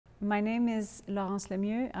My name is Laurence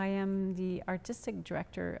Lemieux. I am the artistic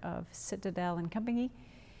director of Citadelle and Compagnie,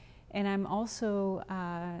 and I'm also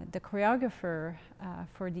the choreographer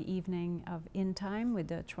for the evening of In Time with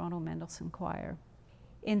the Toronto Mendelssohn Choir.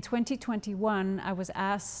 In 2021, I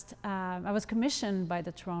was commissioned by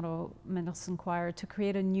the Toronto Mendelssohn Choir to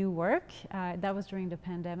create a new work. That was during the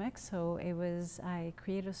pandemic, so I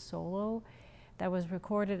created a solo that was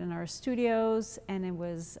recorded in our studios, and it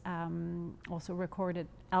was also recorded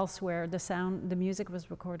elsewhere. The music was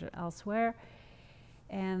recorded elsewhere.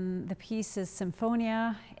 And the piece is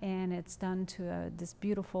Symphonia, and it's done to this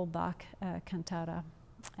beautiful Bach cantata.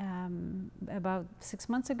 About 6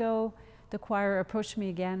 months ago, the choir approached me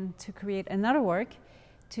again to create another work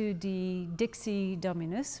to the Dixie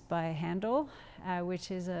Dominus by Handel, which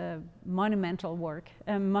is a monumental work,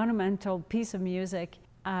 a monumental piece of music.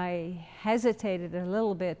 I hesitated a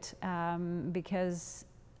little bit because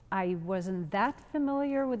I wasn't that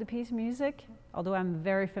familiar with the piece of music, although I'm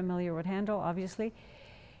very familiar with Handel, obviously,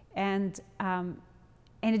 and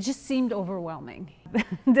it just seemed overwhelming.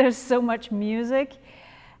 There's so much music,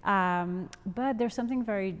 but there's something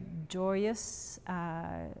very joyous,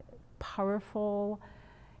 powerful.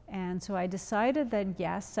 And so I decided that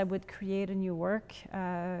yes, I would create a new work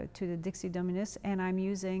to the Dixie Dominus, and I'm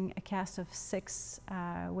using a cast of 6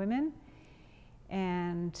 women.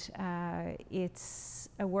 And it's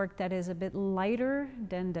a work that is a bit lighter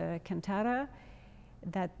than the cantata,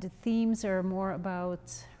 that the themes are more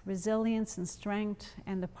about resilience and strength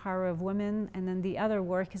and the power of women. And then the other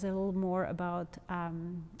work is a little more about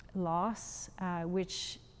loss,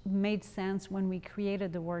 which made sense when we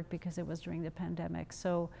created the work because it was during the pandemic.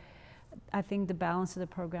 So I think the balance of the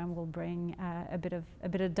program will bring a bit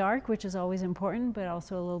of dark, which is always important, but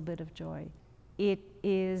also a little bit of joy. It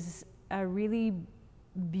is a really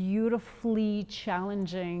beautifully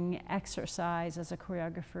challenging exercise as a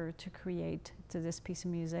choreographer to create to this piece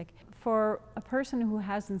of music. For a person who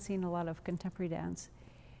hasn't seen a lot of contemporary dance,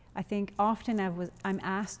 I think often I'm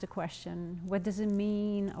asked the question, what does it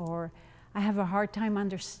mean? Or I have a hard time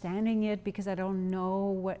understanding it because I don't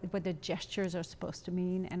know what the gestures are supposed to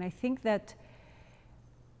mean. And I think that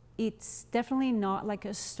it's definitely not like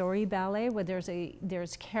a story ballet where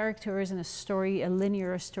there's characters and a story, a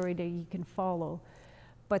linear story that you can follow.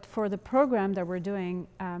 But for the program that we're doing,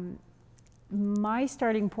 my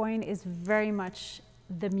starting point is very much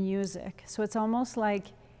the music. So it's almost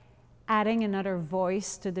like adding another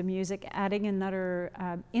voice to the music, adding another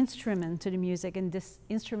instrument to the music, and this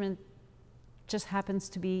instrument just happens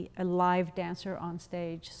to be a live dancer on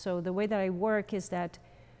stage. So the way that I work is that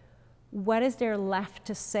what is there left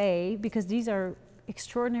to say, because these are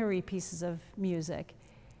extraordinary pieces of music,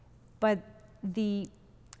 but the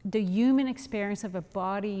human experience of a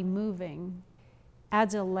body moving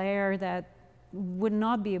adds a layer that would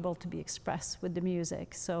not be able to be expressed with the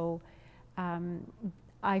music. So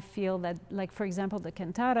I feel that, like, for example, the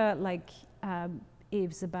cantata, like,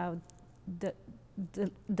 is about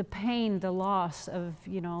the pain, the loss of,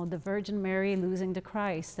 you know, the Virgin Mary losing the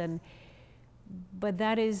Christ. But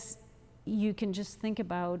that is, you can just think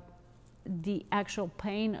about the actual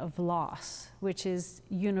pain of loss, which is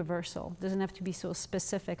universal. Doesn't have to be so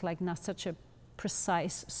specific, like not such a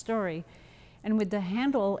precise story. And with the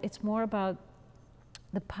Handel, it's more about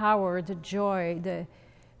the power, the joy,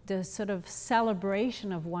 the sort of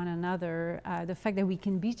celebration of one another, the fact that we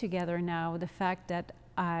can be together now, the fact that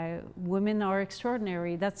women are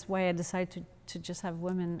extraordinary. That's why I decided to just have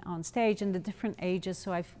women on stage in the different ages.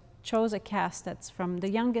 So I've chose a cast that's from, the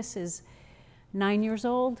youngest is 9 years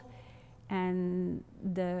old, and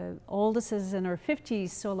the oldest is in her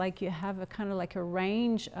 50s. So like you have a kind of like a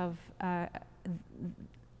range of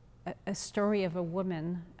a story of a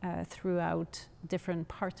woman throughout different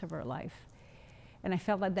parts of her life. And I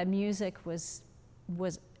felt like that music was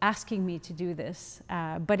asking me to do this,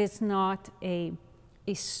 but it's not a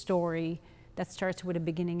story that starts with a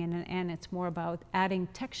beginning and an end. It's more about adding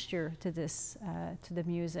texture to this, to the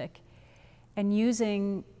music, and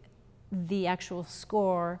using the actual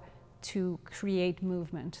score to create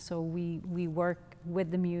movement. So we work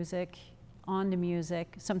with the music, on the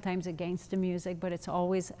music, sometimes against the music, but it's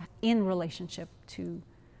always in relationship to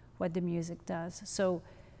what the music does. So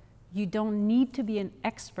you don't need to be an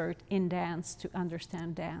expert in dance to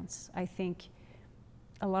understand dance. I think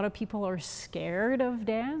a lot of people are scared of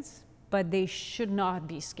dance, but they should not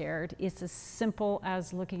be scared. It's as simple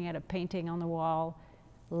as looking at a painting on the wall,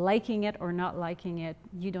 liking it or not liking it.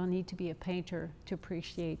 You don't need to be a painter to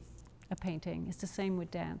appreciate a painting. It's the same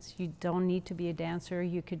with dance. You don't need to be a dancer.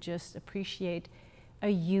 You could just appreciate a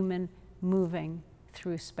human moving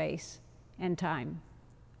through space and time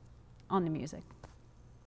on the music.